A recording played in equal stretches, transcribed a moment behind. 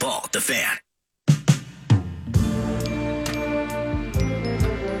The Fan.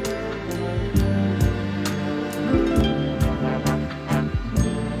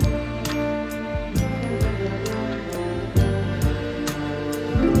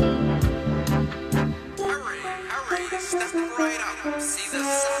 Stepping right up. See the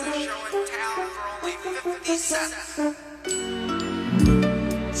sun show in town for only 50 cents.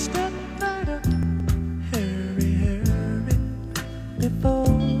 Step right up. Hurry, hurry. Before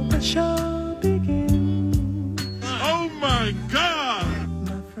the show begins. Oh my God!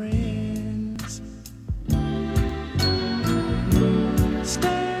 My friends.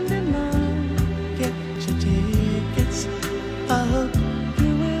 Stand in line. Get your tickets. I hope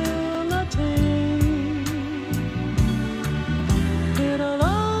you will attend. It'll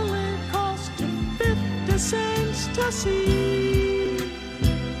only cost you 50 cents to see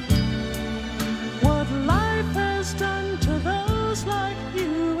what life has done to those like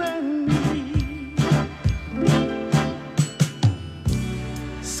you and me.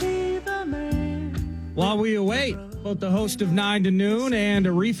 See the man. While we await both the host of 9 to Noon and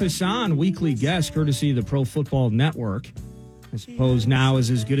Arif Hassan, weekly guest courtesy of the Pro Football Network, I suppose now is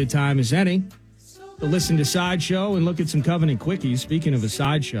as good a time as any to listen to Sideshow and look at some Covenant Quickies. Speaking of a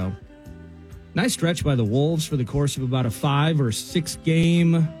sideshow, nice stretch by the Wolves for the course of about a 5 or 6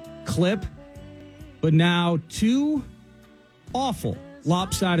 game clip, but now 2 awful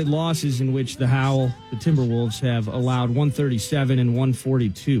lopsided losses in which the Timberwolves have allowed 137 and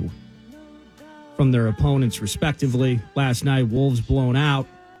 142 from their opponents respectively. Last night, Wolves blown out.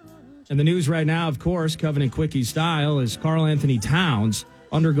 And the news right now, of course, Covenant Quickie style, is Karl Anthony Towns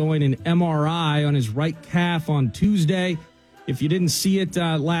undergoing an MRI on his right calf on Tuesday. If you didn't see it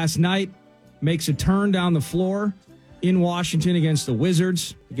last night, makes a turn down the floor in Washington against the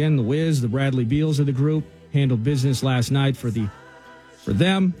Wizards. Again, the Wiz, the Bradley Beals of the group, handled business last night for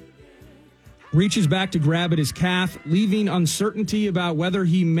them. Reaches back to grab at his calf, leaving uncertainty about whether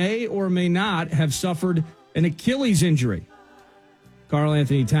he may or may not have suffered an Achilles injury. Karl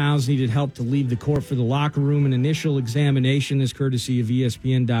Anthony Towns needed help to leave the court for the locker room. An initial examination, this courtesy of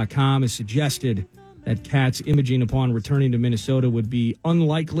ESPN.com, has suggested that CAT's imaging upon returning to Minnesota would be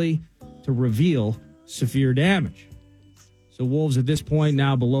unlikely to reveal severe damage. So Wolves at this point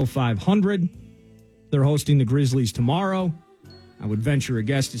now below 500. They're hosting the Grizzlies tomorrow. I would venture a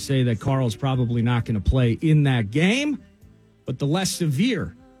guess to say that Karl's probably not going to play in that game, but the less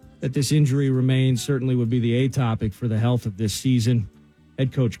severe that this injury remains certainly would be the A topic for the health of this season.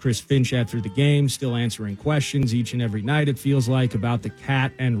 Head coach Chris Finch after the game, still answering questions each and every night, it feels like, about the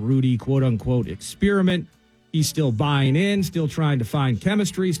Cat and Rudy quote-unquote experiment. He's still buying in, still trying to find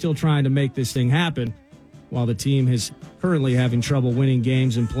chemistry, still trying to make this thing happen, while the team is currently having trouble winning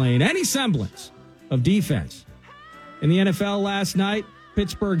games and playing any semblance of defense. In the NFL last night,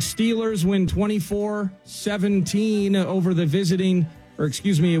 Pittsburgh Steelers win 24-17 over the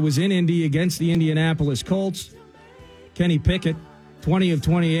it was in Indy against the Indianapolis Colts. Kenny Pickett, 20 of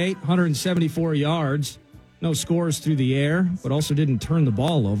 28, 174 yards. No scores through the air, but also didn't turn the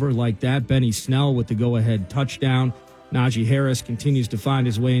ball over like that. Benny Snell with the go-ahead touchdown. Najee Harris continues to find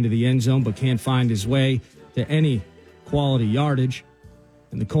his way into the end zone, but can't find his way to any quality yardage.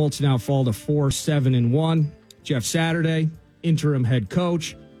 And the Colts now fall to 4-7-1. Jeff Saturday, interim head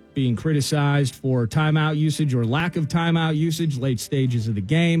coach, being criticized for timeout usage or lack of timeout usage, late stages of the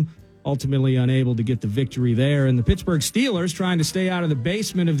game. Ultimately unable to get the victory there. And the Pittsburgh Steelers, trying to stay out of the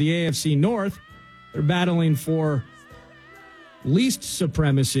basement of the AFC North, they're battling for least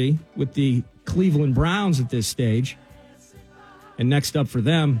supremacy with the Cleveland Browns at this stage. And next up for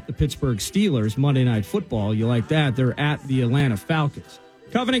them, the Pittsburgh Steelers, Monday Night Football. You like that? They're at the Atlanta Falcons.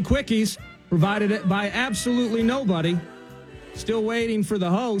 Covenant Quickies, provided by absolutely nobody. Still waiting for the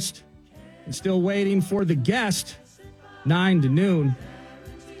host and still waiting for the guest. 9 to noon.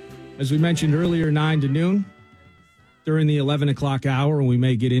 As we mentioned earlier, 9 to noon during the 11 o'clock hour, and we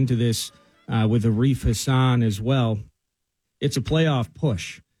may get into this with Arif Hassan as well. It's a playoff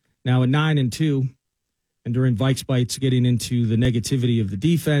push. Now at 9-2, and during Vikes Bites, getting into the negativity of the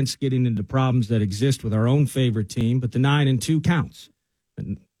defense, getting into problems that exist with our own favorite team, but the 9-2 counts.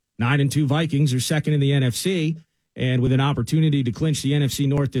 And 9-2 Vikings are second in the NFC, and with an opportunity to clinch the NFC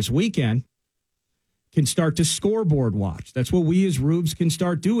North this weekend, can start to scoreboard watch. That's what we as Rubes can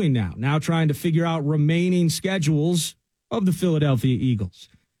start doing now. Now trying to figure out remaining schedules of the Philadelphia Eagles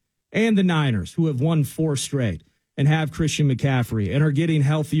and the Niners, who have won 4 straight and have Christian McCaffrey and are getting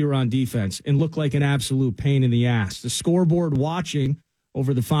healthier on defense and look like an absolute pain in the ass. The scoreboard watching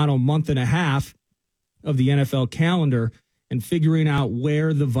over the final month and a half of the NFL calendar and figuring out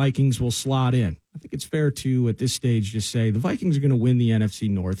where the Vikings will slot in. I think it's fair to, at this stage, just say the Vikings are going to win the NFC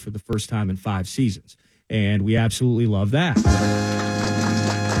North for the first time in 5 seasons. And we absolutely love that.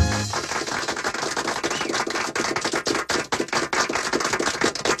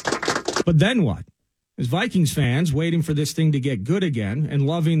 But then what? As Vikings fans waiting for this thing to get good again and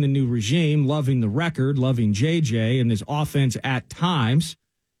loving the new regime, loving the record, loving JJ and his offense at times,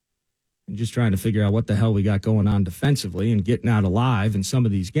 and just trying to figure out what the hell we got going on defensively and getting out alive in some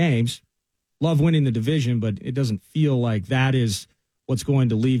of these games. Love winning the division, but it doesn't feel like that is what's going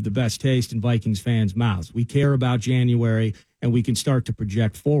to leave the best taste in Vikings fans' mouths. We care about January, and we can start to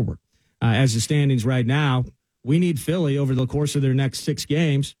project forward. As the standings right now, we need Philly over the course of their next 6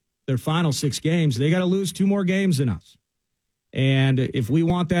 games, their final 6 games. They got to lose 2 more games than us. And if we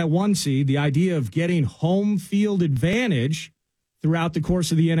want that 1 seed, the idea of getting home field advantage throughout the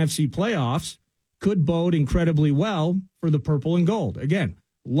course of the NFC playoffs could bode incredibly well for the purple and gold. Again,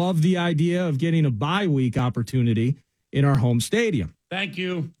 love the idea of getting a bye week opportunity in our home stadium. Thank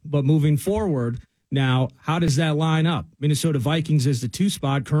you. But moving forward, now, how does that line up? Minnesota Vikings as the 2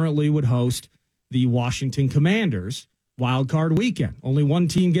 spot currently would host the Washington Commanders wild card weekend. Only 1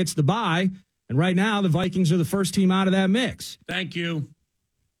 team gets the bye, and right now the Vikings are the first team out of that mix. Thank you.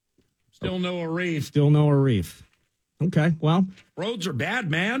 Still no Arif. Still no Arif. Okay, well. Roads are bad,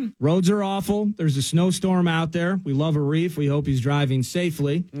 man. Roads are awful. There's a snowstorm out there. We love Arif. We hope he's driving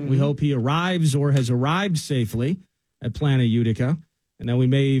safely. Mm-hmm. We hope he arrives or has arrived safely at Planet Utica. And then we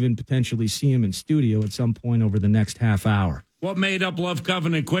may even potentially see him in studio at some point over the next half hour. What made up Love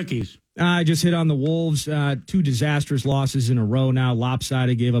Covenant Quickies? I just hit on the Wolves. 2 disastrous losses in a row now.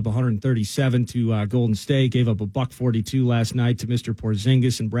 Lopsided, gave up 137 to Golden State. Gave up a $142 last night to Mr.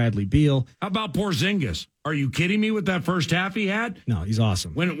 Porzingis and Bradley Beal. How about Porzingis? Are you kidding me with that first half he had? No, he's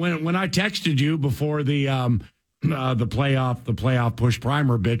awesome. When I texted you before the playoff push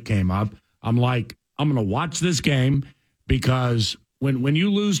primer bit came up, I'm like, I'm going to watch this game because when you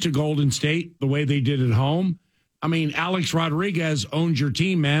lose to Golden State the way they did at home, I mean, Alex Rodriguez owns your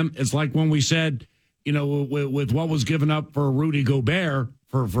team, man. It's like when we said, with what was given up for Rudy Gobert,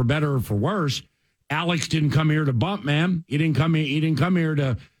 for better or for worse, Alex didn't come here to bump, man. He didn't come here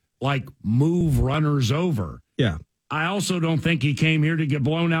to like move runners over. Yeah. I also don't think he came here to get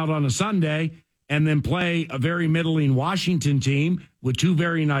blown out on a Sunday and then play a very middling Washington team with 2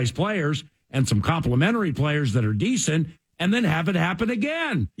 very nice players and some complimentary players that are decent and then have it happen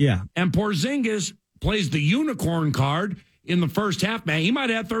again. Yeah. And Porzingis plays the unicorn card in the first half, man. He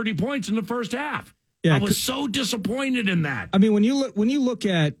might have 30 points in the first half. Yeah, I was so disappointed in that. I mean, when you look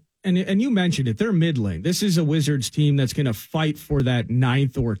at, and you mentioned it, they're middling. This is a Wizards team that's going to fight for that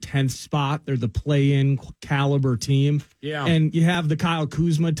 9th or 10th spot. They're the play-in caliber team. Yeah. And you have the Kyle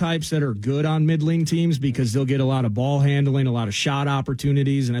Kuzma types that are good on middling teams because they'll get a lot of ball handling, a lot of shot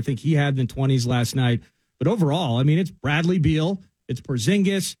opportunities, and I think he had the 20s last night. But overall, I mean, it's Bradley Beal, it's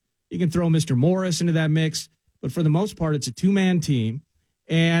Porzingis. You can throw Mr. Morris into that mix, but for the most part, it's a 2-man team.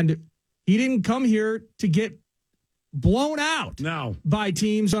 And he didn't come here to get blown out by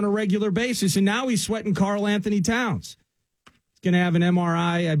teams on a regular basis. And now he's sweating Karl Anthony Towns. He's going to have an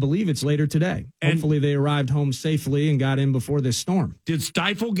MRI, I believe it's later today. And hopefully they arrived home safely and got in before this storm. Did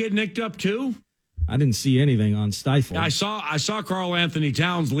Stifle get nicked up too? I didn't see anything on Stifle. I saw Karl Anthony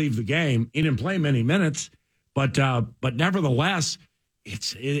Towns leave the game. He didn't play many minutes, but nevertheless,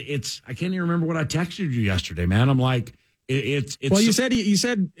 it's I can't even remember what I texted you yesterday, man. I'm like, it's well, you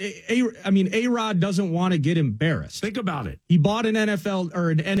said A-Rod doesn't want to get embarrassed. Think about it. He bought an NFL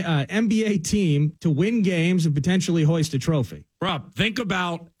or an NBA team to win games and potentially hoist a trophy. Rob, think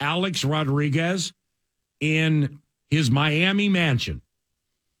about Alex Rodriguez in his Miami mansion.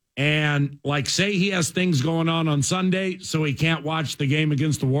 And like, say he has things going on Sunday, so he can't watch the game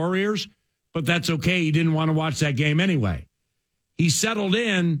against the Warriors, but that's okay. He didn't want to watch that game anyway. He settled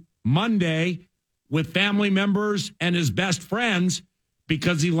in Monday with family members and his best friends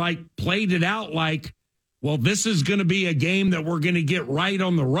because he played it out like, well, this is going to be a game that we're going to get right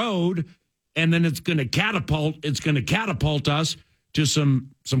on the road, and then it's going to catapult us to some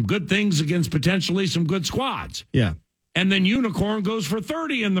good things against potentially some good squads. Yeah. And then Unicorn goes for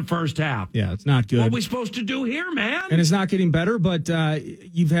 30 in the first half. Yeah, it's not good. What are we supposed to do here, man? And it's not getting better, but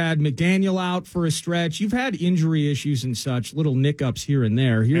you've had McDaniel out for a stretch. You've had injury issues and such, little nick-ups here and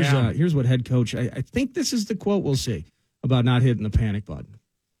there. Here's what head coach, I think this is the quote we'll see about not hitting the panic button.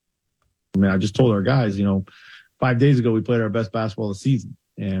 I mean, I just told our guys, 5 days ago we played our best basketball of the season,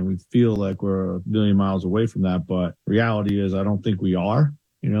 and we feel like we're a million miles away from that. But reality is I don't think we are.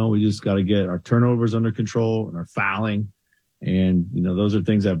 We just got to get our turnovers under control and our fouling. And, those are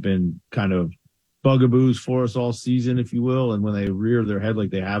things that have been kind of bugaboos for us all season, if you will. And when they rear their head like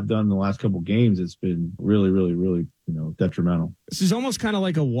they have done in the last couple games, it's been really, really, really, detrimental. This is almost kind of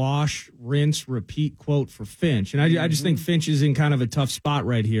like a wash, rinse, repeat quote for Finch. And I just think Finch is in kind of a tough spot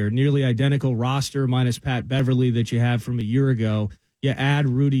right here. Nearly identical roster minus Pat Beverly that you had from a year ago. You add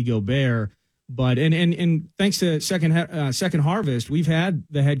Rudy Gobert. But and thanks to Second Harvest, we've had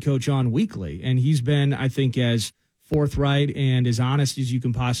the head coach on weekly, and he's been, I think, as forthright and as honest as you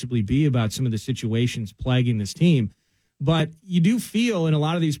can possibly be about some of the situations plaguing this team. But you do feel in a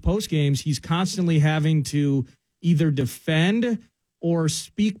lot of these post games, he's constantly having to either defend or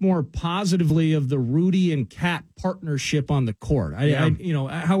speak more positively of the Rudy and Cat partnership on the court.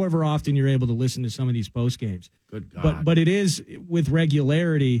 However often you're able to listen to some of these post games. Good God. But it is with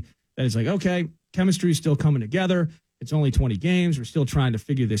regularity that it's like, okay, chemistry is still coming together. It's only 20 games. We're still trying to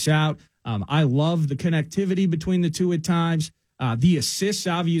figure this out. I love the connectivity between the two at times. The assists,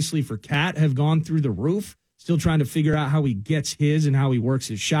 obviously, for Cat have gone through the roof. Still trying to figure out how he gets his and how he works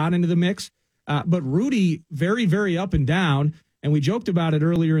his shot into the mix. But Rudy, very, very up and down. And we joked about it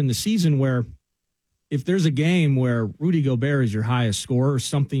earlier in the season where if there's a game where Rudy Gobert is your highest scorer,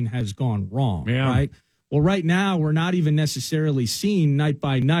 something has gone wrong, right? Well, right now, we're not even necessarily seeing night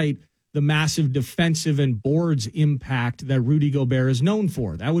by night the massive defensive and boards impact that Rudy Gobert is known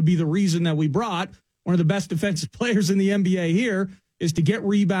for. That would be the reason that we brought one of the best defensive players in the NBA here, is to get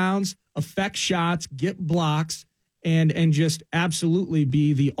rebounds, affect shots, get blocks, and just absolutely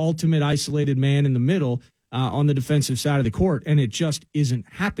be the ultimate isolated man in the middle on the defensive side of the court. And it just isn't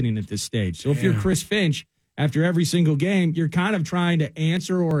happening at this stage. So if you're Chris Finch, after every single game, you're kind of trying to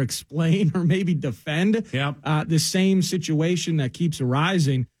answer or explain or maybe defend the same situation that keeps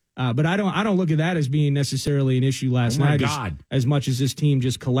arising. But I don't look at that as being necessarily an issue last night as much as this team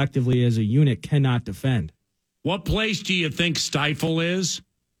just collectively as a unit cannot defend. What place do you think Stifle is?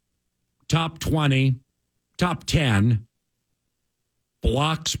 Top 20, top 10,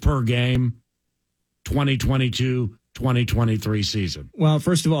 blocks per game, 2022-2023 season. Well,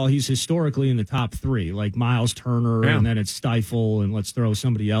 first of all, he's historically in the top 3, like Miles Turner, and then it's Stifle, and let's throw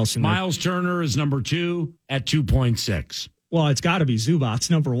somebody else in there. Miles Turner is number 2 at 2.6. Well, it's got to be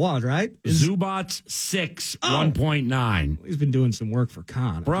Zubac's number 1, right? Zubac's 6, 1.9. He's been doing some work for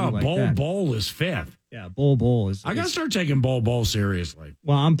Khan. Bro, Bol is 5th. Yeah, Bol is. I got to start taking Bol seriously.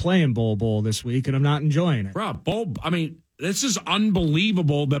 Well, I'm playing Bol this week, and I'm not enjoying it. Bro, this is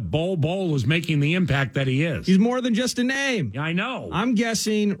unbelievable that Bol is making the impact that he is. He's more than just a name. I know. I'm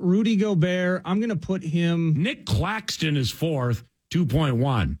guessing Rudy Gobert, I'm going to put him. Nick Claxton is 4th,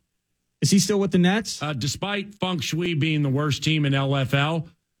 2.1. Is he still with the Nets? Despite Feng Shui being the worst team in LFL,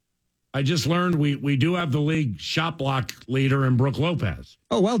 I just learned we do have the league shot block leader in Brook Lopez.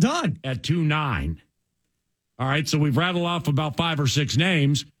 Oh, well done. At 2.9. All right, so we've rattled off about 5 or 6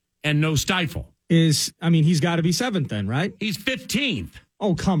 names and no Stifle. He's got to be 7th then, right? He's 15th.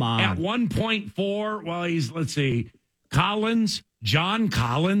 Oh, come on. At 1.4, well, let's see, John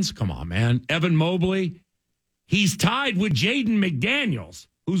Collins, come on, man, Evan Mobley. He's tied with Jaden McDaniels,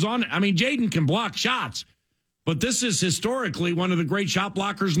 who's on, Jaden can block shots, but this is historically one of the great shot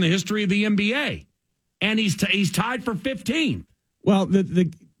blockers in the history of the NBA. And he's tied for 15th. Well,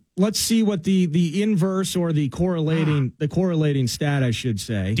 let's see what the inverse or the correlating stat, I should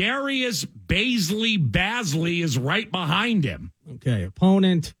say. Darius Basley is right behind him. Okay,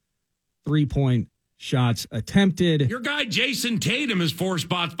 opponent, 3-point shots attempted. Your guy Jason Tatum is 4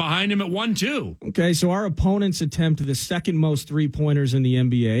 spots behind him at 1-2. Okay, so our opponents attempt the second most 3-pointers in the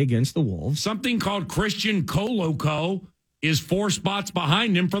NBA against the Wolves. Something called Christian Koloko is 4 spots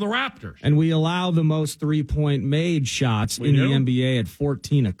behind him for the Raptors. And we allow the most 3-point made shots in the NBA at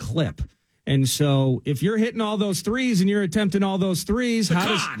 14 a clip. And so if you're hitting all those threes and you're attempting all those threes,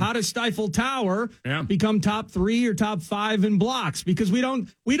 how does Stifle Tower become top 3 or top 5 in blocks? Because we don't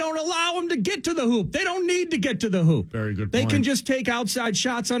allow them to get to the hoop. They don't need to get to the hoop. Very good point. They can just take outside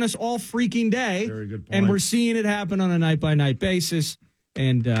shots on us all freaking day. Very good point. And we're seeing it happen on a night-by-night basis.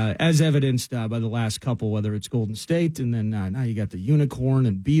 And as evidenced by the last couple, whether it's Golden State and then now you got the Unicorn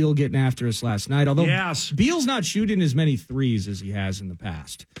and Beal getting after us last night. Although Beal's not shooting as many threes as he has in the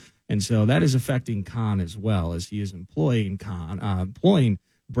past. And so that is affecting Khan as well, as he is employing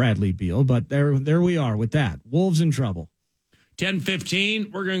Bradley Beal. But there we are with that. Wolves in trouble.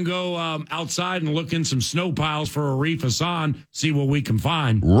 10:15, we're going to go outside and look in some snow piles for Arif Hassan, see what we can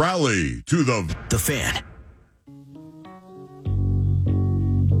find. Rally to the Fan.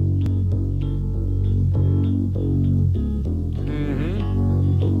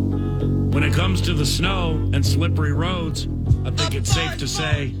 When it comes to the snow and slippery roads, I think it's safe to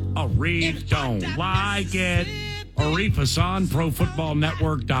say Arif don't like it. Arif Hassan,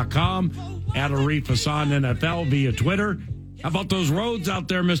 ProFootballNetwork.com. at Arif Hassan NFL via Twitter. How about those roads out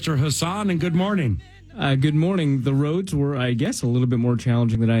there, Mr. Hassan? And good morning. Good morning. The roads were, I guess, a little bit more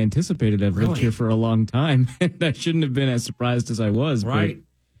challenging than I anticipated. I've lived here for a long time, and I shouldn't have been as surprised as I was. Right.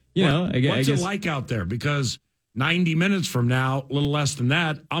 But, I what's guess it like out there? Because 90 minutes from now, a little less than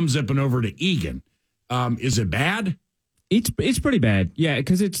that, I'm zipping over to Eagan. Is it bad? It's pretty bad. Yeah,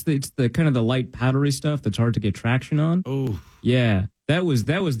 because it's the kind of the light powdery stuff that's hard to get traction on. Oh, yeah. That was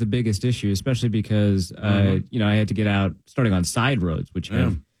the biggest issue, especially because I had to get out starting on side roads, which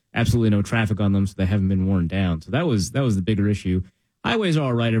have absolutely no traffic on them, so they haven't been worn down. So that was the bigger issue. Highways are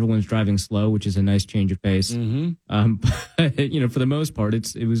all right. Everyone's driving slow, which is a nice change of pace. But for the most part,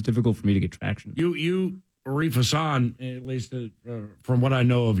 it was difficult for me to get traction. You Arif Hassan, at least from what I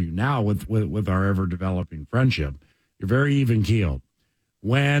know of you now, with our ever developing friendship, you're very even keeled.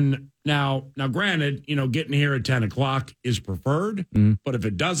 Now, granted, getting here at 10 o'clock is preferred, but if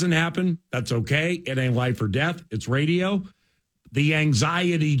it doesn't happen, that's okay. It ain't life or death. It's radio. The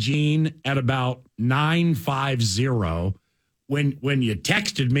anxiety gene at about 9:50 when you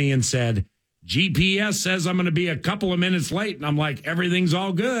texted me and said, GPS says I'm going to be a couple of minutes late, and I'm like, everything's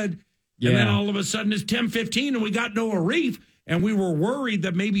all good. Yeah. And then all of a sudden it's 10:15 and we got no Arif, and we were worried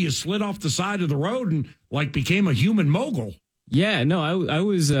that maybe you slid off the side of the road and became a human mogul. Yeah, no, I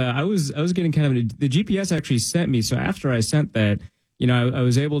was getting kind of the GPS actually sent me. So after I sent that, I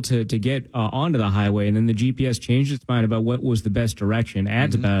was able to get onto the highway, and then the GPS changed its mind about what was the best direction.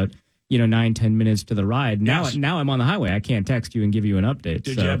 Adds about 9-10 minutes to the ride. Now I'm on the highway. I can't text you and give you an update.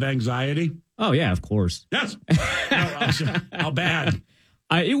 Did you have anxiety? Oh yeah, of course. Yes. How bad?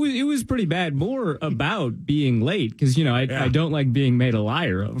 It was pretty bad. More about being late because I don't like being made a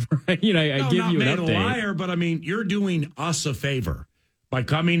liar of. Right? I give you an update. Not made a liar, but I mean you're doing us a favor by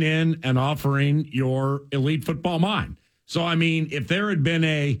coming in and offering your elite football mind. So I mean, if there had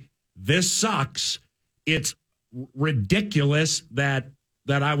been this sucks, it's ridiculous that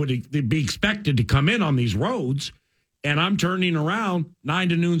I would be expected to come in on these roads, and I'm turning around. 9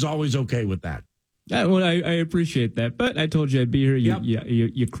 to noon's always okay with that. Well, I appreciate that, but I told you I'd be here.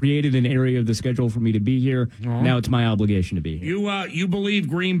 You created an area of the schedule for me to be here. Now it's my obligation to be here. You believe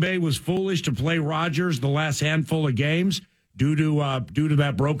Green Bay was foolish to play Rodgers the last handful of games due to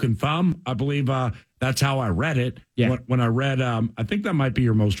that broken thumb? I believe that's how I read it. Yeah. When I read, I think that might be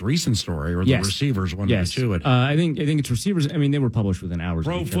your most recent story, or the Receivers one of the two. I think it's Receivers. I mean, they were published within hours.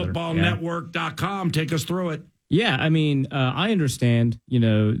 ProFootballNetwork.com. Take us through it. Yeah, I mean, I understand,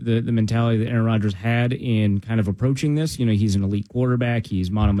 the mentality that Aaron Rodgers had in kind of approaching this. He's an elite quarterback.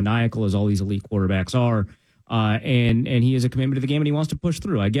 He's monomaniacal, as all these elite quarterbacks are. And he has a commitment to the game, and he wants to push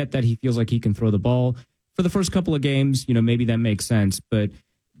through. I get that he feels like he can throw the ball. For the first couple of games, maybe that makes sense. But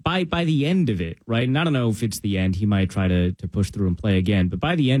by the end of it, right, and I don't know if it's the end, he might try to push through and play again. But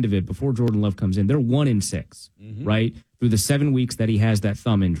by the end of it, before Jordan Love comes in, they're 1-6, right, through the 7 weeks that he has that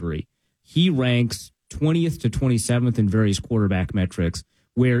thumb injury. He ranks 20th to 27th in various quarterback metrics,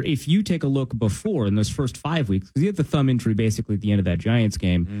 where if you take a look before in those first 5 weeks, because he had the thumb injury basically at the end of that Giants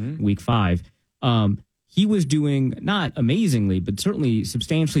game, week 5, he was doing not amazingly, but certainly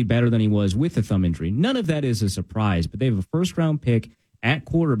substantially better than he was with the thumb injury. None of that is a surprise, but they have a first-round pick at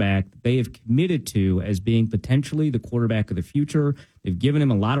quarterback that they have committed to as being potentially the quarterback of the future. They've given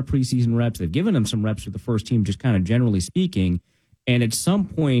him a lot of preseason reps. They've given him some reps for the first team, just kind of generally speaking. And at some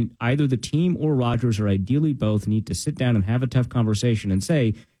point, either the team or Rodgers, or ideally both, need to sit down and have a tough conversation and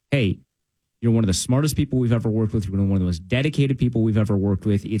say, hey, you're one of the smartest people we've ever worked with. You're one of the most dedicated people we've ever worked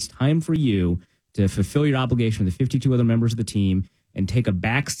with. It's time for you to fulfill your obligation to the 52 other members of the team and take a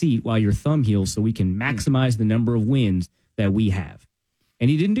back seat while your thumb heals so we can maximize the number of wins that we have. And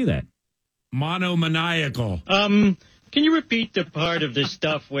he didn't do that. Monomaniacal. Can you repeat the part of this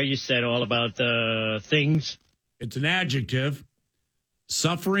stuff where you said all about things? It's an adjective.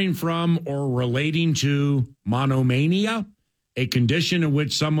 Suffering from or relating to monomania, a condition in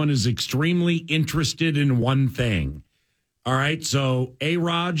which someone is extremely interested in one thing. All right, so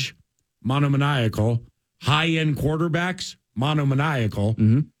A-Raj, monomaniacal. High-end quarterbacks, monomaniacal.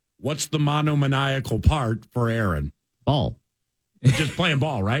 What's the monomaniacal part for Aaron? Ball. Just playing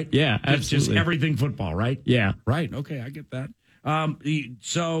ball, right? Yeah, absolutely. Just everything football, right? Yeah. Right, okay, I get that.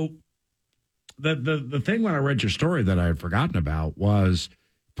 So the thing when I read your story that I had forgotten about was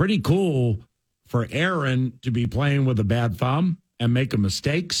pretty cool for Aaron to be playing with a bad thumb and making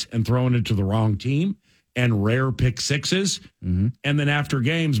mistakes and throwing it to the wrong team and rare pick sixes, and then after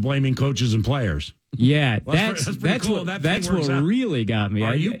games blaming coaches and players. Yeah, that's cool. That's what really got me.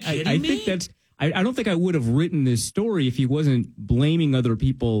 Are you kidding me? I think that's. I don't think I would have written this story if he wasn't blaming other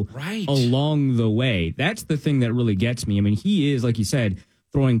people along the way. That's the thing that really gets me. I mean, he is, like you said,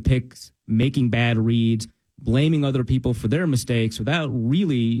 throwing picks making bad reads, blaming other people for their mistakes without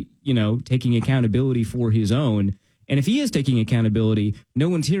really, taking accountability for his own. And if he is taking accountability, no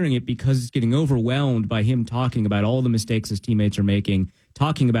one's hearing it because it's getting overwhelmed by him talking about all the mistakes his teammates are making,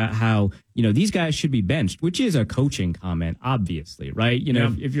 talking about how, these guys should be benched, which is a coaching comment, obviously, right?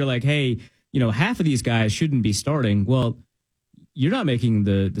 If you're like, hey, half of these guys shouldn't be starting, well, you're not making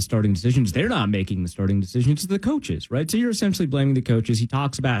the starting decisions. They're not making the starting decisions. It's the coaches, right? So you're essentially blaming the coaches. He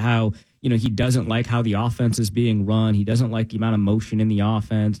talks about how, he doesn't like how the offense is being run. He doesn't like the amount of motion in the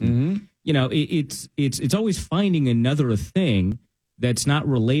offense. And, it's always finding another thing that's not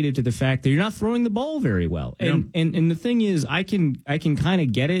related to the fact that you're not throwing the ball very well. And the thing is, I can kind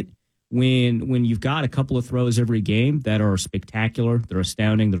of get it when you've got a couple of throws every game that are spectacular, they're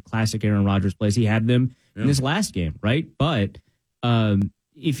astounding, they're classic Aaron Rodgers plays. He had them in this last game, right? But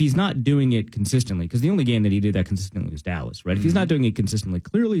if he's not doing it consistently, because the only game that he did that consistently was Dallas, right? If he's not doing it consistently,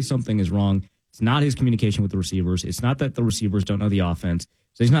 clearly something is wrong. It's not his communication with the receivers. It's not that the receivers don't know the offense.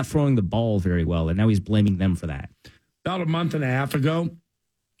 So he's not throwing the ball very well, and now he's blaming them for that. About a month and a half ago,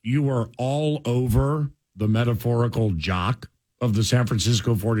 you were all over the metaphorical jock of the San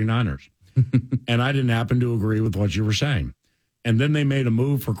Francisco 49ers. And I didn't happen to agree with what you were saying. And then they made a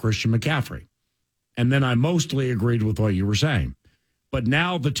move for Christian McCaffrey. And then I mostly agreed with what you were saying. But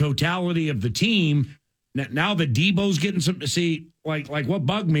now the totality of the team, now that Debo's getting some, like what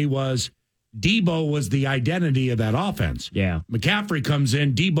bugged me was Debo was the identity of that offense. Yeah. McCaffrey comes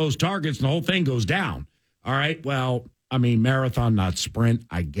in, Debo's targets, and the whole thing goes down. All right, well, I mean, marathon, not sprint,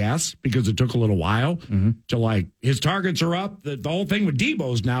 I guess, because it took a little while to his targets are up. The whole thing with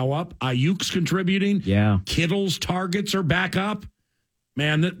Debo's now up. Ayuk's contributing. Yeah. Kittle's targets are back up.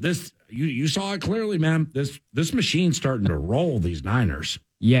 Man, you saw it clearly, man. This machine's starting to roll, these Niners.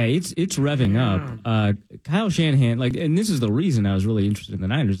 Yeah, it's revving up. Kyle Shanahan, and this is the reason I was really interested in the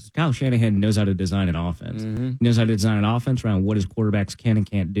Niners. Kyle Shanahan knows how to design an offense. He knows how to design an offense around what his quarterbacks can and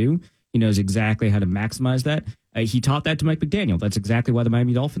can't do. He knows exactly how to maximize that. He taught that to Mike McDaniel. That's exactly why the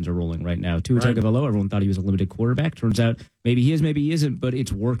Miami Dolphins are rolling right now. Tua Tagovailoa, everyone thought he was a limited quarterback. Turns out maybe he is, maybe he isn't, but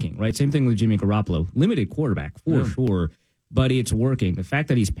it's working, right? Same thing with Jimmy Garoppolo. Limited quarterback, for sure, but it's working. The fact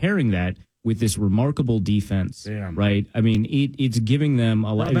that he's pairing that with this remarkable defense, right? I mean, it's giving them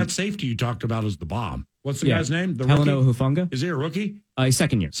a lot. Well, that safety you talked about is the bomb. What's the guy's name? The Heleno rookie? Hufanga. Is he a rookie? His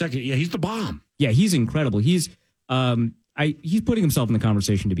second year. Yeah, he's the bomb. Yeah, he's incredible. He's putting himself in the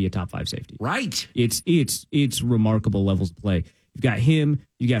conversation to be a top 5 safety. Right. It's remarkable levels of play. You've got him.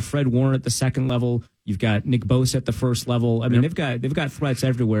 You got Fred Warner at the second level. You've got Nick Bosa at the first level. I mean, they've got threats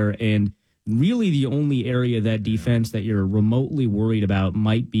everywhere, and really the only area that defense that you're remotely worried about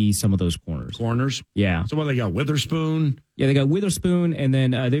might be some of those corners. Yeah. So what they got? Witherspoon. Yeah, they got Witherspoon, and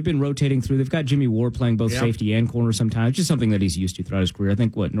then they've been rotating through. They've got Jimmy Ward playing both safety and corner sometimes, just something that he's used to throughout his career. I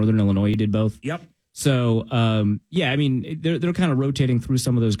think Northern Illinois he did both. Yep. So, I mean, they're kind of rotating through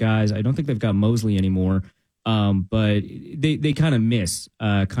some of those guys. I don't think they've got Mosley anymore, but they kind of miss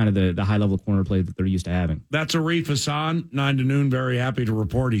kind of the high-level corner play that they're used to having. That's Arif Hassan, 9 to noon. Very happy to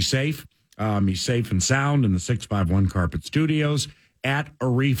report he's safe. He's safe and sound in the 651 Carpet Studios. At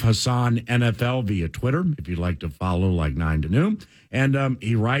Arif Hassan NFL via Twitter, if you'd like to follow, like 9 to noon. And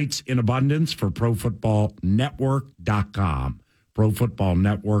he writes in abundance for ProFootballNetwork.com.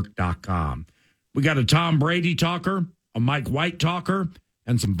 ProFootballNetwork.com. We got a Tom Brady talker, a Mike White talker,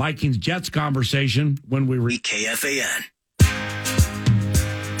 and some Vikings-Jets conversation when we reach KFAN.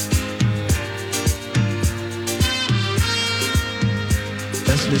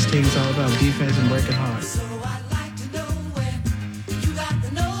 That's what this team's all about, defense and working hard.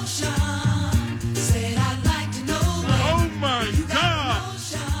 Oh my God!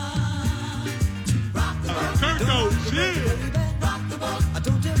 Kirk goes in.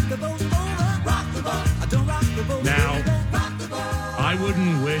 Now, I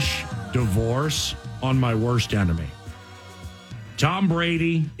wouldn't wish divorce on my worst enemy. Tom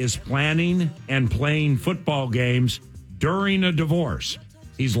Brady is planning and playing football games during a divorce.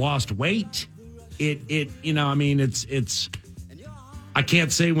 He's lost weight. It's I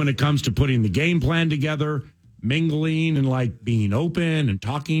can't say when it comes to putting the game plan together, mingling and being open and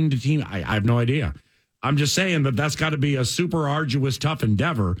talking to team. I have no idea. I'm just saying that's got to be a super arduous, tough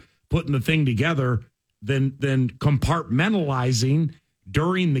endeavor, putting the thing together, then compartmentalizing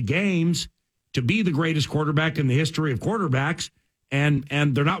during the games to be the greatest quarterback in the history of quarterbacks. And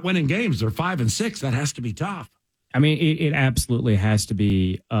they're not winning games. They're 5-6. That has to be tough. I mean, it absolutely has to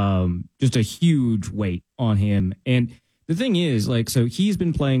be just a huge weight on him. And the thing is, so he's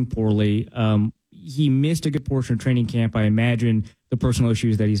been playing poorly. He missed a good portion of training camp. I imagine the personal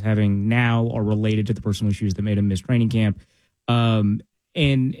issues that he's having now are related to the personal issues that made him miss training camp.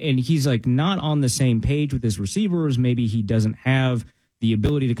 And he's like not on the same page with his receivers. Maybe he doesn't have the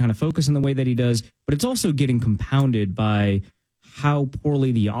ability to kind of focus in the way that he does, but it's also getting compounded by how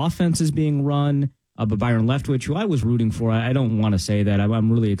poorly the offense is being run. But Byron Leftwich, who I was rooting for, I don't want to say that.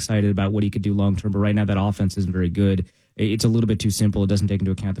 I'm really excited about what he could do long term, but right now that offense isn't very good. It's a little bit too simple. It doesn't take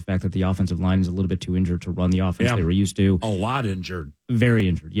into account the fact that the offensive line is a little bit too injured to run the offense they were used to. A lot injured. Very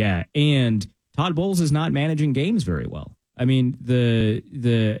injured, yeah. And Todd Bowles is not managing games very well. I mean,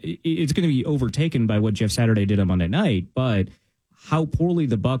 it's going to be overtaken by what Jeff Saturday did on Monday night, but how poorly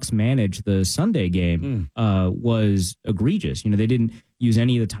the Bucs managed the Sunday game was egregious. They didn't use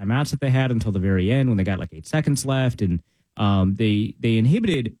any of the timeouts that they had until the very end when they got like 8 seconds left, and they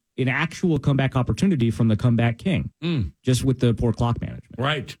inhibited an actual comeback opportunity from the comeback king just with the poor clock management.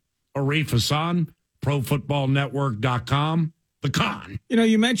 Right. Arif Hassan, ProFootballNetwork.com. The con.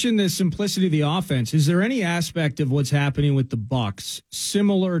 You mentioned the simplicity of the offense. Is there any aspect of what's happening with the Bucs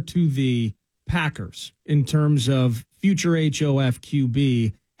similar to the Packers in terms of future HOF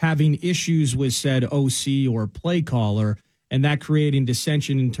QB having issues with said OC or play caller, and that creating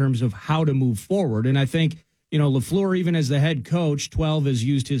dissension in terms of how to move forward? And I think, LaFleur, even as the head coach, 12 has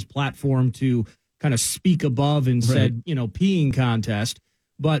used his platform to kind of speak above and said, peeing contest.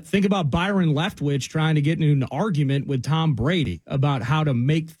 But think about Byron Leftwich trying to get into an argument with Tom Brady about how to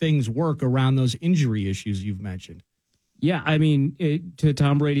make things work around those injury issues you've mentioned. Yeah, I mean, to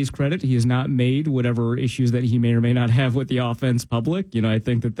Tom Brady's credit, he has not made whatever issues that he may or may not have with the offense public. I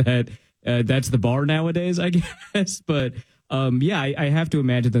think that's the bar nowadays, I guess. But, I have to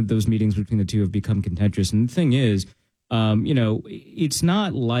imagine that those meetings between the two have become contentious. And the thing is, it's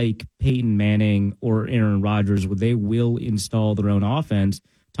not like Peyton Manning or Aaron Rodgers where they will install their own offense.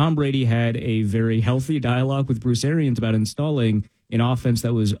 Tom Brady had a very healthy dialogue with Bruce Arians about installing an offense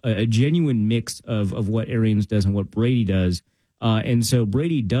that was a genuine mix of what Arians does and what Brady does. And so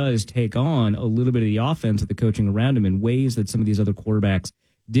Brady does take on a little bit of the offense of the coaching around him in ways that some of these other quarterbacks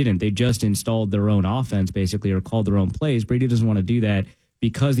didn't. They just installed their own offense, basically, or called their own plays. Brady doesn't want to do that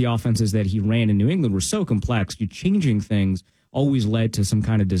because the offenses that he ran in New England were so complex. You changing things always led to some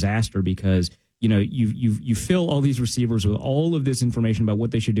kind of disaster because you fill all these receivers with all of this information about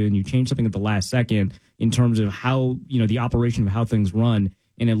what they should do, and you change something at the last second in terms of how, the operation of how things run,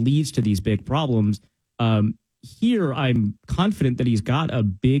 and it leads to these big problems. Here, I'm confident that he's got a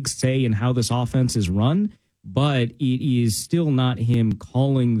big say in how this offense is run, but it is still not him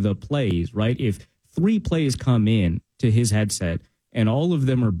calling the plays, right? If 3 plays come in to his headset and all of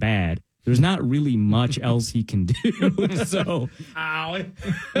them are bad, there's not really much else he can do. So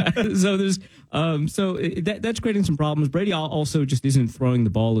there's that's creating some problems. Brady also just isn't throwing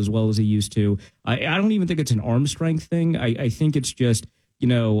the ball as well as he used to. I don't even think it's an arm strength thing. I think it's just,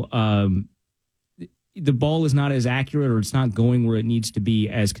 the ball is not as accurate, or it's not going where it needs to be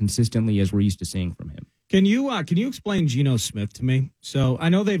as consistently as we're used to seeing from him. Can you explain Geno Smith to me? So I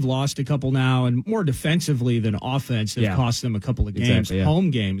know they've lost a couple now, and more defensively than offense have cost them a couple of games,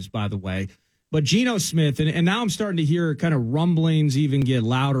 home games, by the way. But Geno Smith, and now I'm starting to hear kind of rumblings even get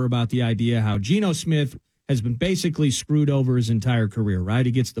louder about the idea how Geno Smith has been basically screwed over his entire career, right?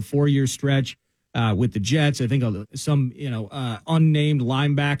 He gets the 4-year stretch with the Jets. I think some unnamed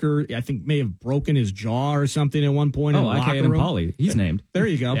linebacker, I think, may have broken his jaw or something at one point in the locker room. Pauly, he's named. There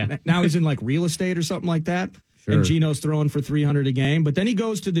you go. Yeah. Now he's in like real estate or something like that. Sure. And Geno's throwing for 300 a game. But then he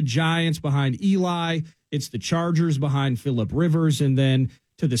goes to the Giants behind Eli. It's the Chargers behind Phillip Rivers, and then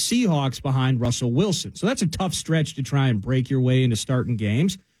to the Seahawks behind Russell Wilson. So that's a tough stretch to try and break your way into starting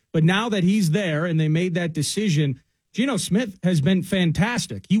games. But now that he's there and they made that decision, Geno Smith has been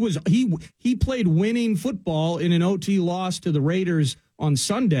fantastic. He played winning football in an OT loss to the Raiders on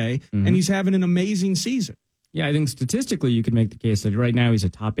Sunday, and he's having an amazing season. Yeah, I think statistically you could make the case that right now he's a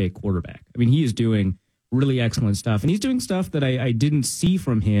top 8 quarterback. I mean, he is doing really excellent stuff, and he's doing stuff that I didn't see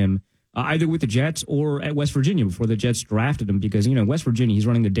from him either with the Jets or at West Virginia before the Jets drafted him, because, West Virginia, he's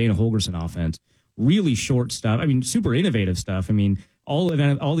running the Dana Holgorsen offense. Really short stuff. I mean, super innovative stuff. I mean, all the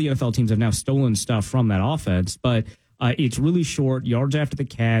NFL teams have now stolen stuff from that offense, but it's really short, yards after the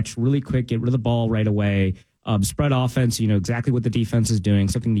catch, really quick, get rid of the ball right away. Spread offense, exactly what the defense is doing,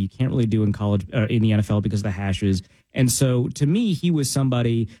 something that you can't really do in college, in the NFL because of the hashes. And so to me, he was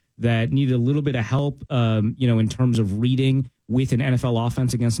somebody that needed a little bit of help, in terms of reading with an NFL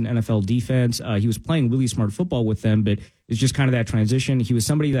offense against an NFL defense. He was playing really smart football with them, but it's just kind of that transition. He was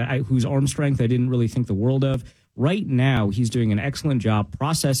somebody whose arm strength I didn't really think the world of. Right now, he's doing an excellent job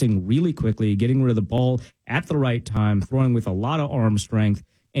processing really quickly, getting rid of the ball at the right time, throwing with a lot of arm strength,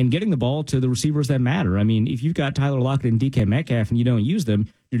 and getting the ball to the receivers that matter. I mean, if you've got Tyler Lockett and DK Metcalf and you don't use them,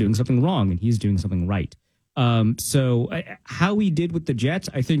 you're doing something wrong, and he's doing something right. So how he did with the Jets,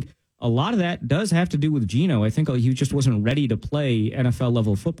 I think a lot of that does have to do with Geno. I think he just wasn't ready to play NFL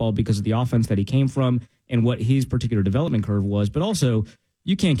level football because of the offense that he came from and what his particular development curve was. But also,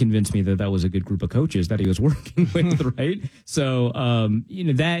 you can't convince me that that was a good group of coaches that he was working with, right? So,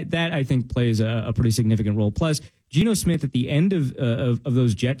 that I think plays a pretty significant role. Plus, Geno Smith at the end of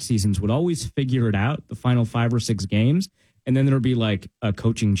those Jet seasons would always figure it out, the final 5 or 6 games, and then there would be like a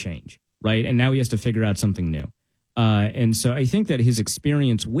coaching change, right? And now he has to figure out something new. And so I think that his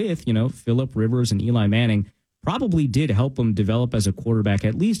experience with, Phillip Rivers and Eli Manning probably did help him develop as a quarterback,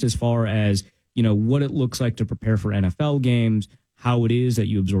 at least as far as, what it looks like to prepare for NFL games, how it is that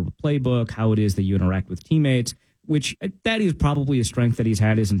you absorb a playbook, how it is that you interact with teammates, which that is probably a strength that he's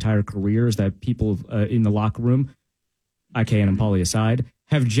had his entire career, is that people in the locker room, IK and Paulie aside,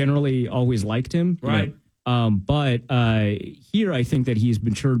 have generally always liked him. Right. But here I think that he's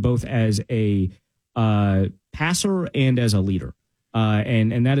matured both as a passer and as a leader.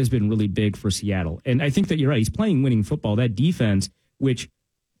 And that has been really big for Seattle. And I think that you're right. He's playing winning football. That defense, which,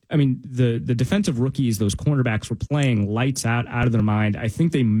 I mean, the defensive rookies, those cornerbacks were playing lights out of their mind. I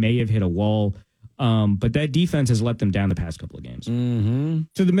think they may have hit a wall. But that defense has let them down the past couple of games. Mm-hmm.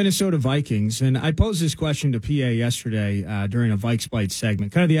 To the Minnesota Vikings, and I posed this question to PA yesterday during a Vikes Bite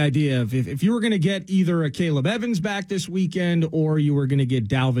segment, kind of the idea of if you were going to get either a Caleb Evans back this weekend or you were going to get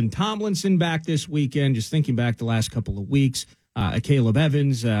Dalvin Tomlinson back this weekend, just thinking back the last couple of weeks, a Caleb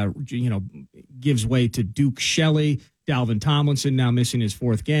Evans, gives way to Duke Shelley, Dalvin Tomlinson now missing his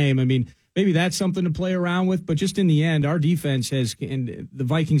 4th game. I mean, maybe that's something to play around with, but just in the end, our defense has, and the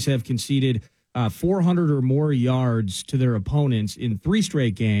Vikings have conceded 400 or more yards to their opponents in 3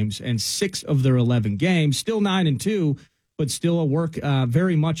 straight games and 6 of their 11 games. Still 9-2, but still a work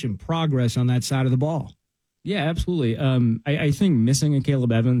very much in progress on that side of the ball. Yeah, absolutely. I think missing a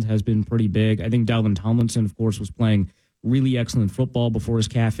Caleb Evans has been pretty big. I think Dalvin Tomlinson, of course, was playing really excellent football before his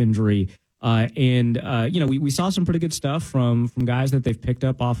calf injury. We saw some pretty good stuff from guys that they've picked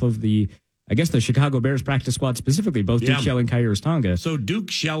up off of the Chicago Bears practice squad specifically, both Duke Shelley and Khyiris Tonga. So Duke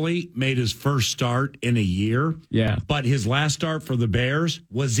Shelley made his first start in a year. Yeah. But his last start for the Bears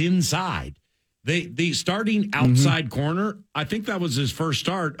was inside. The starting outside corner, I think that was his first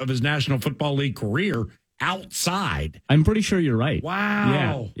start of his National Football League career outside. I'm pretty sure you're right.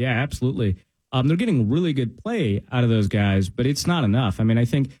 Wow. Yeah, absolutely. They're getting really good play out of those guys, but it's not enough. I mean, I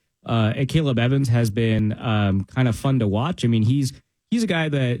think Caleb Evans has been kind of fun to watch. I mean, he's a guy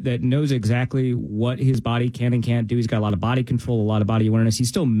that knows exactly what his body can and can't do. He's got a lot of body control, a lot of body awareness. He's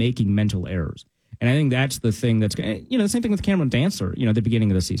still making mental errors. And I think that's the thing that's, the same thing with Cameron Dancer, at the beginning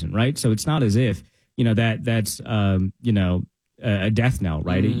of the season, right? So it's not as if, that's a death knell,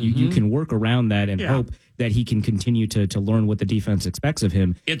 right? You can work around that and hope that he can continue to learn what the defense expects of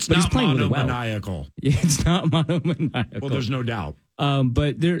him. It's but not monomaniacal. It's not monomaniacal. Well, there's no doubt.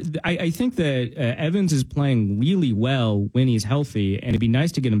 But I think that Evans is playing really well when he's healthy, and it'd be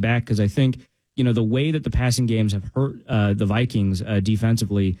nice to get him back because I think, the way that the passing games have hurt the Vikings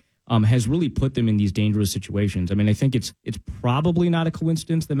defensively has really put them in these dangerous situations. I mean, I think it's probably not a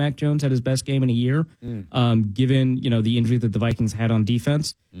coincidence that Mac Jones had his best game in a year, given, the injury that the Vikings had on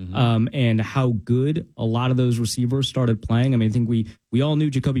defense and how good a lot of those receivers started playing. I mean, I think we all knew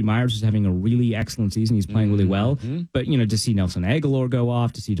Jacoby Myers was having a really excellent season. He's playing really well. But, to see Nelson Aguilar go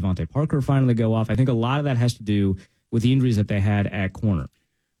off, to see Devontae Parker finally go off, I think a lot of that has to do with the injuries that they had at corner.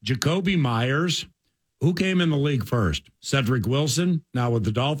 Jacoby Myers, who came in the league first? Cedric Wilson, now with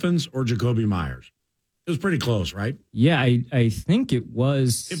the Dolphins, or Jacoby Myers? It was pretty close, right? Yeah, I think it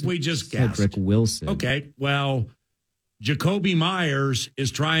was. If we just guessed. Cedric Wilson. Okay, well, Jacoby Myers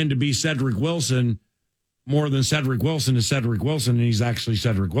is trying to be Cedric Wilson more than Cedric Wilson is Cedric Wilson, and he's actually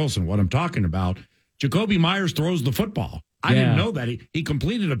Cedric Wilson. What I'm talking about, Jacoby Myers throws the football. I didn't know that. He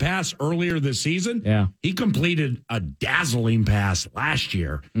completed a pass earlier this season. Yeah. He completed a dazzling pass last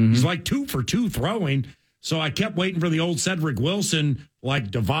year. He's like 2 for 2 throwing. So I kept waiting for the old Cedric Wilson, like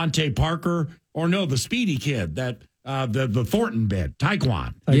Devontae Parker, or no, the speedy kid that the Thornton bit,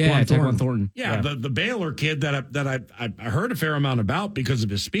 Tyquan. Tyquan Thornton. Yeah, the Baylor kid that I heard a fair amount about because of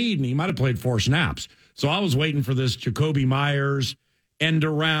his speed, and he might have played 4 snaps. So I was waiting for this Jacoby Myers end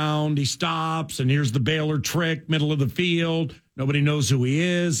around. He stops, and here's the Baylor trick, middle of the field. Nobody knows who he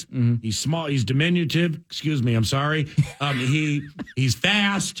is. He's small. He's diminutive. Excuse me. I'm sorry. He's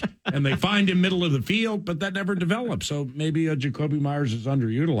fast, and they find him middle of the field, but that never developed. So maybe Jacoby Myers is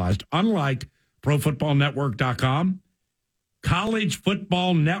underutilized. Unlike ProFootballNetwork.com, College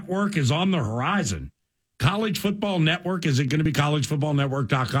Football Network is on the horizon. College Football Network, is it going to be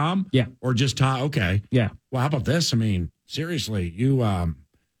collegefootballnetwork.com? Yeah. Or just okay. Yeah. Well, how about this? I mean, seriously, you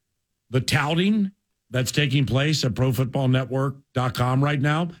the touting that's taking place at ProFootballNetwork.com right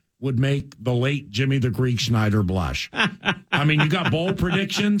now would make the late Jimmy the Greek Schneider blush. I mean, you got bowl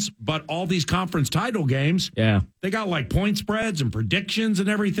predictions, but all these conference title games, they got like point spreads and predictions and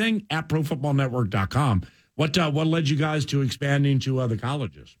everything at ProFootballNetwork.com. What led you guys to expanding to other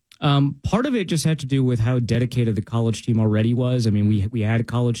colleges? Part of it just had to do with how dedicated the college team already was. I mean, we had a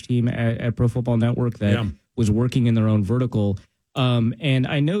college team at Pro Football Network that was working in their own vertical. And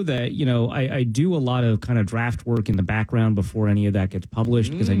I know that, I do a lot of kind of draft work in the background before any of that gets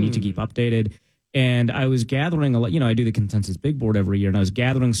published because I need to keep updated. And I was gathering a lot, I do the Consensus Big Board every year, and I was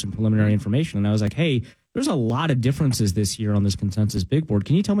gathering some preliminary information. And I was like, hey, there's a lot of differences this year on this Consensus Big Board.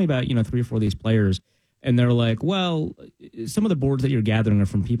 Can you tell me about, 3 or 4 of these players? And they're like, well, some of the boards that you're gathering are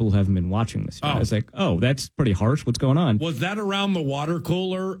from people who haven't been watching this year. I was like, oh, that's pretty harsh. What's going on? Was that around the water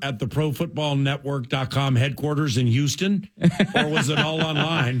cooler at the ProFootballNetwork.com headquarters in Houston? Or was it all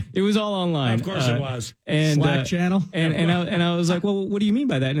online? It was all online. Of course it was. And, Slack channel? And I was like, well, what do you mean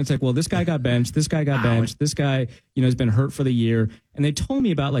by that? And it's like, well, this guy got benched. This guy got benched. This guy, has been hurt for the year. And they told me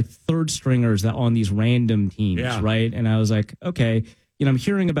about like third stringers that on these random teams, right? And I was like, okay. I'm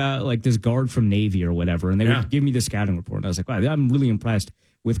hearing about like this guard from Navy or whatever, and they would give me the scouting report. And I was like, wow, I'm really impressed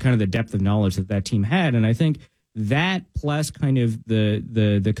with kind of the depth of knowledge that team had. And I think that plus kind of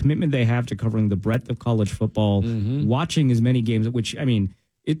the commitment they have to covering the breadth of college football, watching as many games, which, I mean,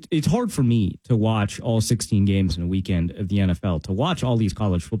 it's hard for me to watch all 16 games in a weekend of the NFL, to watch all these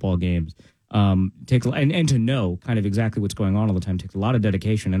college football games. And to know kind of exactly what's going on all the time takes a lot of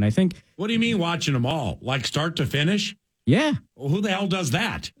dedication. And I think... What do you mean watching them all? Like start to finish? Yeah. Well, who the hell does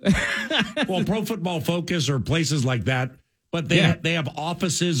that? Well, Pro Football Focus or places like that, but they have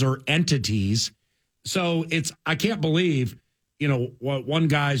offices or entities. So I can't believe, what one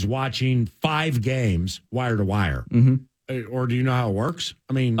guy's watching 5 games wire to wire. Or do you know how it works?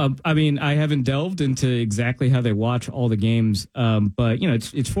 I mean, I haven't delved into exactly how they watch all the games, but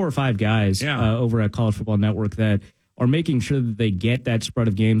it's 4 or 5 guys over at College Football Network that are making sure that they get that spread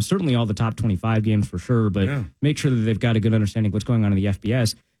of games, certainly all the top 25 games for sure, but make sure that they've got a good understanding of what's going on in the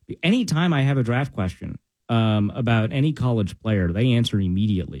FBS. Anytime I have a draft question about any college player, they answer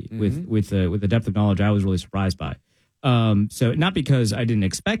immediately with the depth of knowledge I was really surprised by. So not because I didn't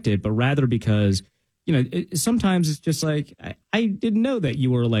expect it, but rather because sometimes it's just like, I didn't know that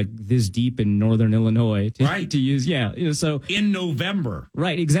you were like this deep in Northern Illinois to use. So in November.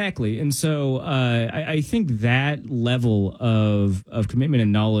 Right, exactly. And so I think that level of commitment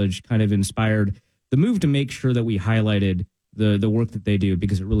and knowledge kind of inspired the move to make sure that we highlighted the work that they do,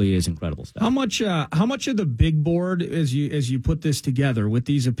 because it really is incredible stuff. How much of the big board, as you put this together with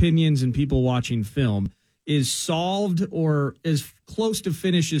these opinions and people watching film, is solved or as close to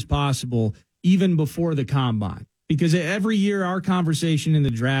finish as possible even before the combine? Because every year our conversation in the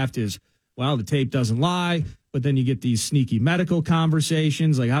draft is, well, the tape doesn't lie, but then you get these sneaky medical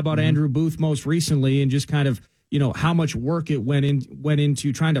conversations. Like, how about Andrew Booth most recently, and just kind of, how much work it went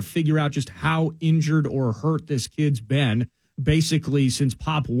into trying to figure out just how injured or hurt this kid's been basically since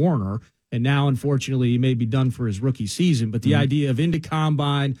Pop Warner. And now, unfortunately, he may be done for his rookie season. But the idea of into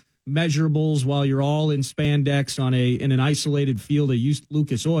combine, measurables while you're all in spandex in an isolated field at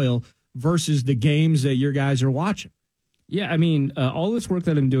Lucas Oil versus the games that your guys are watching. Yeah, I mean, all this work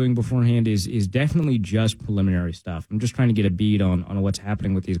that I'm doing beforehand is definitely just preliminary stuff. I'm just trying to get a beat on what's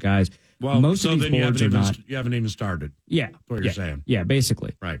happening with these guys. Well, most of these boards you haven't even started. Yeah, that's what you're saying. Yeah,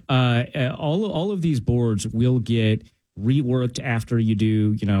 basically. Right. All of these boards will get reworked after you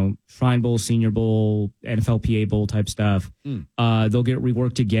do, Shrine Bowl, Senior Bowl, NFLPA Bowl type stuff. They'll get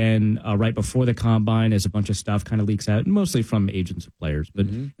reworked again right before the combine as a bunch of stuff kind of leaks out, mostly from agents of players, but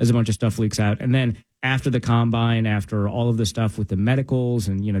as a bunch of stuff leaks out. And then after the combine, after all of the stuff with the medicals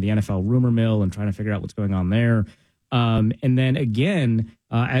and, the NFL rumor mill and trying to figure out what's going on there. And then again,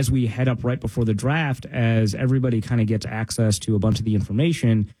 as we head up right before the draft, as everybody kind of gets access to a bunch of the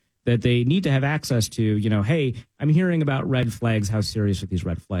information that they need to have access to, hey, I'm hearing about red flags. How serious are these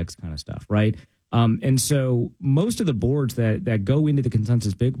red flags kind of stuff, right? And so most of the boards that go into the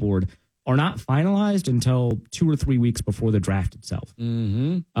Consensus Big Board are not finalized until 2 or 3 weeks before the draft itself.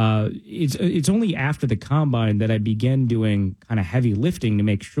 It's only after the combine that I began doing kind of heavy lifting to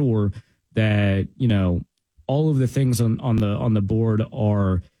make sure that, all of the things on the board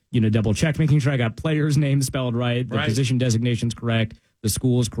are, double checked, making sure I got players' names spelled right, the position designation's correct, the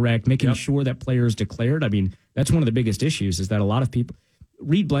school is correct, making sure that players declared. I mean, that's one of the biggest issues is that a lot of people,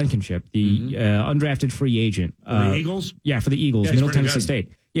 Reed Blankenship, the undrafted free agent. For the Eagles? Yeah, for the Eagles, Middle Tennessee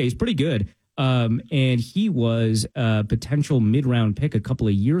State. Yeah, he's pretty good. And he was a potential mid-round pick a couple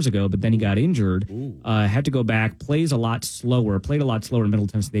of years ago, but then he got injured, had to go back, played a lot slower in Middle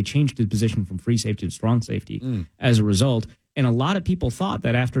Tennessee. They changed his position from free safety to strong safety as a result. And a lot of people thought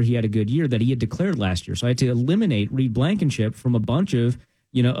that after he had a good year that he had declared last year. So I had to eliminate Reed Blankenship from a bunch of,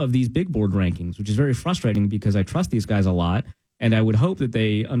 of these big board rankings, which is very frustrating because I trust these guys a lot. And I would hope that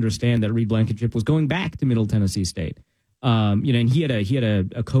they understand that Reed Blankenship was going back to Middle Tennessee State. And he had a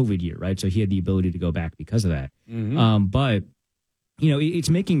COVID year, right? So he had the ability to go back because of that. But it's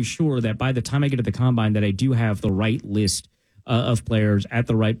making sure that by the time I get to the combine, that I do have the right list of players at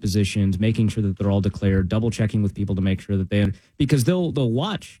the right positions, making sure that they're all declared, double checking with people to make sure that because they'll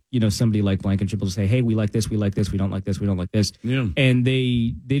watch, somebody like Blankenship will say, hey, we like this, we don't like this, we don't like this. Yeah. And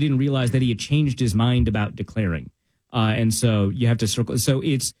they didn't realize that he had changed his mind about declaring. And so you have to circle. So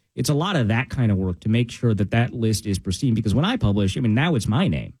it's a lot of that kind of work to make sure that list is pristine, because when I publish, now it's my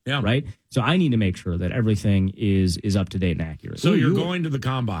name, right? So I need to make sure that everything is up to date and accurate. So you're going to the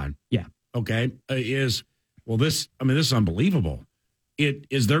combine. Yeah. Okay. This is unbelievable.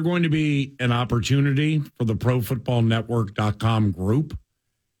 Is there going to be an opportunity for the ProFootballNetwork.com group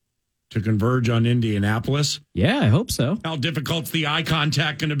to converge on Indianapolis? Yeah, I hope so. How difficult's the eye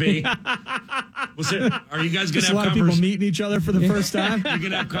contact going to be? Are you guys going to have a lot of people meeting each other for the first time? You're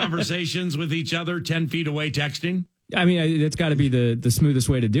going to have conversations with each other 10 feet away texting? I mean, that's got to be the smoothest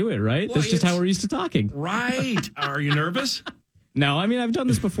way to do it, right? Well, that's just how we're used to talking. Right. Are you nervous? No, I've done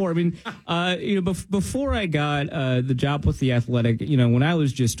this before. Before I got the job with The Athletic, when I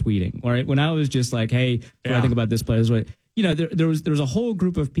was just tweeting, right? When I was just like, hey, what do I think about this player? There was a whole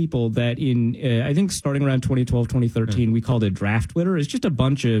group of people that I think starting around 2012, 2013, we called it Draft Twitter. It's just a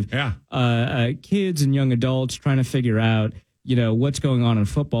bunch of kids and young adults trying to figure out, what's going on in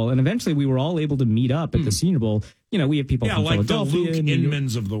football. And eventually we were all able to meet up at the Senior Bowl. We have people from like Philadelphia. the Luke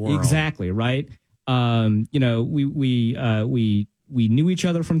Inmans of the world. Exactly, right? We knew each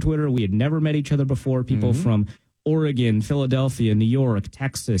other from Twitter. We had never met each other before. People from Oregon, Philadelphia, New York,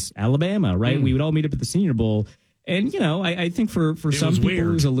 Texas, Alabama, right? We would all meet up at the Senior Bowl. And, I think for some people it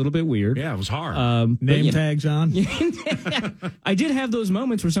was a little bit weird. Yeah, it was hard. Name tags on. I did have those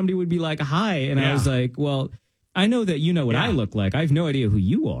moments where somebody would be like, hi. And I was like, well, I know that you know what I look like. I have no idea who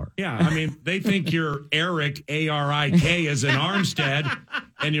you are. Yeah, they think you're Eric, A-R-I-K, as in Armstead.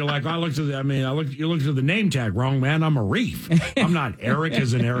 And you're like, you looked at the name tag. Wrong, man. I'm a Reef. I'm not Eric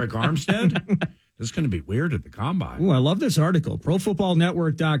as in Eric Armstead. This is going to be weird at the combine. Ooh, I love this article.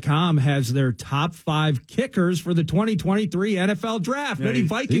 ProFootballNetwork.com has their top 5 kickers for the 2023 NFL Draft. Many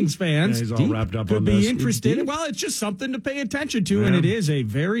Vikings fans he's all wrapped up could on be this. interested. Well, it's just something to pay attention to, and it is a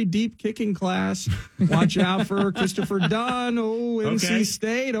very deep kicking class. Watch out for Christopher Dunn. NC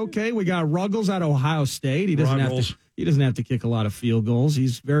State. Okay, we got Ruggles at Ohio State. He doesn't have to kick a lot of field goals.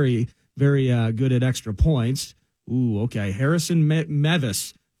 He's very, very good at extra points. Ooh, okay. Harrison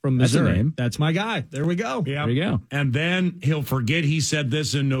Mevis from Missouri. That's my guy. There we go. Yeah. There you go. And then he'll forget he said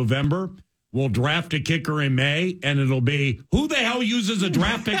this in November. We'll draft a kicker in May, and it'll be, who the hell uses a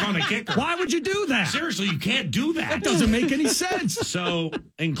draft pick on a kicker? Why would you do that? Seriously, you can't do that. That doesn't make any sense. So,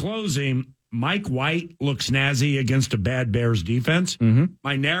 in closing, Mike White looks snazzy against a bad Bears defense.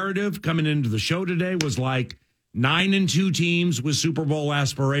 My narrative coming into the show today was like 9-2 teams with Super Bowl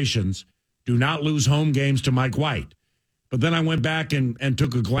aspirations do not lose home games to Mike White. But then I went back and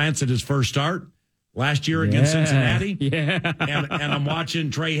took a glance at his first start last year against Cincinnati. Yeah. And I'm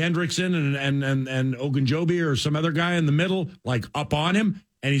watching Trey Hendrickson and Ogunjobi or some other guy in the middle, like up on him,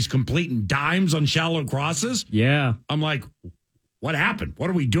 and he's completing dimes on shallow crosses. Yeah. I'm like, what happened? What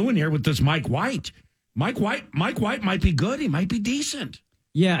are we doing here with this Mike White? Mike White might be good. He might be decent.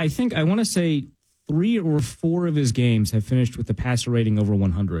 Yeah, I want to say 3 or 4 of his games have finished with a passer rating over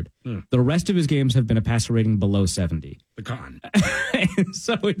 100. The rest of his games have been a passer rating below 70. The con.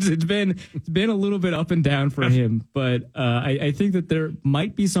 So it's been a little bit up and down for him, but I think that there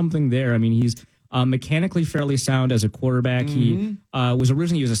might be something there. He's mechanically fairly sound as a quarterback. He was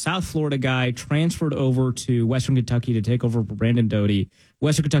a South Florida guy, transferred over to Western Kentucky to take over for Brandon Doty.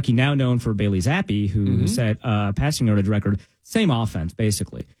 Western Kentucky now known for Bailey Zappi, who set a passing yardage record. Same offense,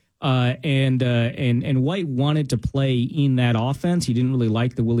 basically. And White wanted to play in that offense. He didn't really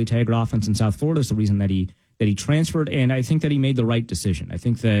like the Willie Taggart offense in South Florida. It's the reason that he transferred. And I think that he made the right decision. I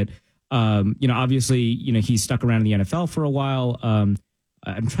think that, obviously, he's stuck around in the NFL for a while. I'm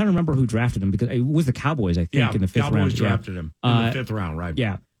trying to remember who drafted him because it was the Cowboys, I think, in the 5th round. Cowboys drafted him in the 5th round, right?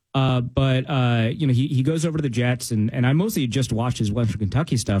 Yeah. But he goes over to the Jets, and I mostly just watch his Western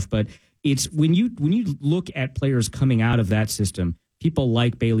Kentucky stuff. But it's when you look at players coming out of that system, people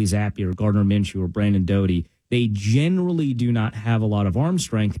like Bailey Zappi or Gardner Minshew or Brandon Doty, they generally do not have a lot of arm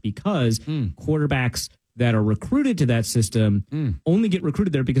strength because quarterbacks that are recruited to that system only get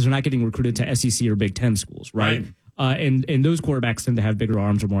recruited there because they're not getting recruited to SEC or Big Ten schools, right? And those quarterbacks tend to have bigger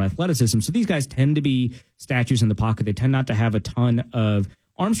arms or more athleticism. So these guys tend to be statues in the pocket. They tend not to have a ton of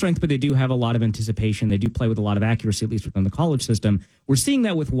arm strength, but they do have a lot of anticipation. They do play with a lot of accuracy, at least within the college system. We're seeing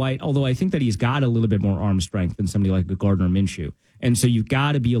that with White, although I think that he's got a little bit more arm strength than somebody like a Gardner Minshew. And so you've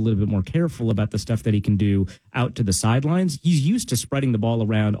got to be a little bit more careful about the stuff that he can do out to the sidelines. He's used to spreading the ball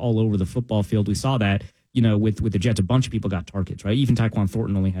around all over the football field. We saw that, with the Jets, a bunch of people got targets, right? Even Tyquan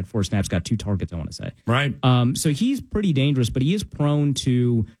Thornton only had 4 snaps, got 2 targets, I want to say. Right. So he's pretty dangerous, but he is prone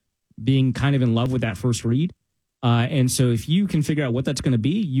to being kind of in love with that first read. And so if you can figure out what that's going to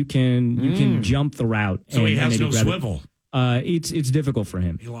be, you can jump the route. So he has no swivel. It's difficult for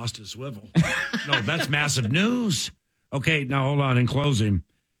him. He lost his swivel. No, that's massive news. Okay, now hold on. In closing,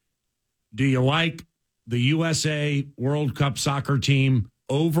 do you like the USA World Cup soccer team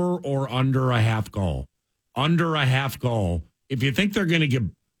over or under a half goal? Under a half goal. If you think they're going to get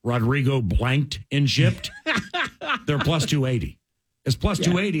Rodrigo blanked and shipped, they're plus 280. It's plus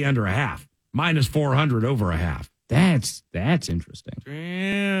 280 under a half. Minus 400 over a half. That's interesting.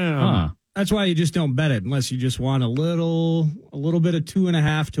 Damn. Huh. That's why you just don't bet it unless you just want a little bit of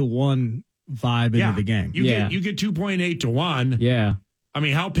 2.5 to 1 vibe into the game. You get 2.8 to 1. Yeah. I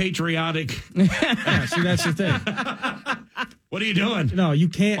mean, how patriotic. Yeah, see, that's the thing. What are you doing? No, you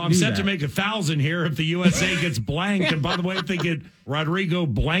can't. I'm set to make 1,000 here if the USA gets blanked. And by the way, if they get Rodrigo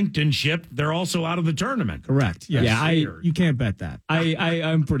blanked and shipped, they're also out of the tournament. Correct. Yes. Yeah, you can't bet that.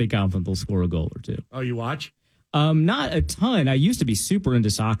 I'm pretty confident they'll score a goal or two. Oh, you watch? Not a ton. I used to be super into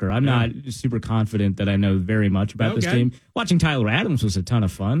soccer. I'm not super confident that I know very much about this team. Watching Tyler Adams was a ton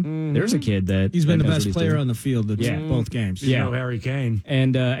of fun. There's a kid that he's been the knows best player on the field at both games. You know Harry Kane.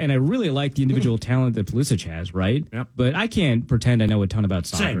 And I really like the individual talent that Pulisic has, right? Yep. But I can't pretend I know a ton about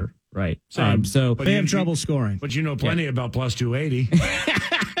soccer. Same. Right. Same. So they have trouble scoring. But you know plenty about plus 280.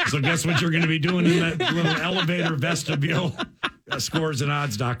 So guess what you're going to be doing in that little elevator vestibule?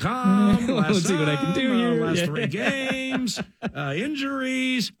 Scoresandodds.com. Let's see what I can do here. Last 3 games,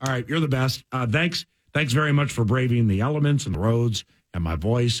 injuries. All right, you're the best. Thanks very much for braving the elements and the roads and my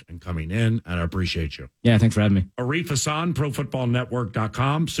voice and coming in, and I appreciate you. Yeah, thanks for having me. Arif Hassan,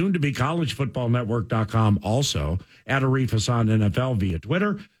 ProFootballNetwork.com, soon to be CollegeFootballNetwork.com, also at Arif Hassan NFL via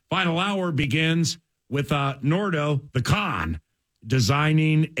Twitter. Final hour begins with Nordo, the con,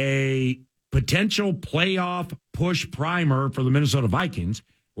 designing a potential playoff push primer for the Minnesota Vikings,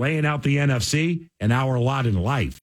 laying out the NFC and our lot in life.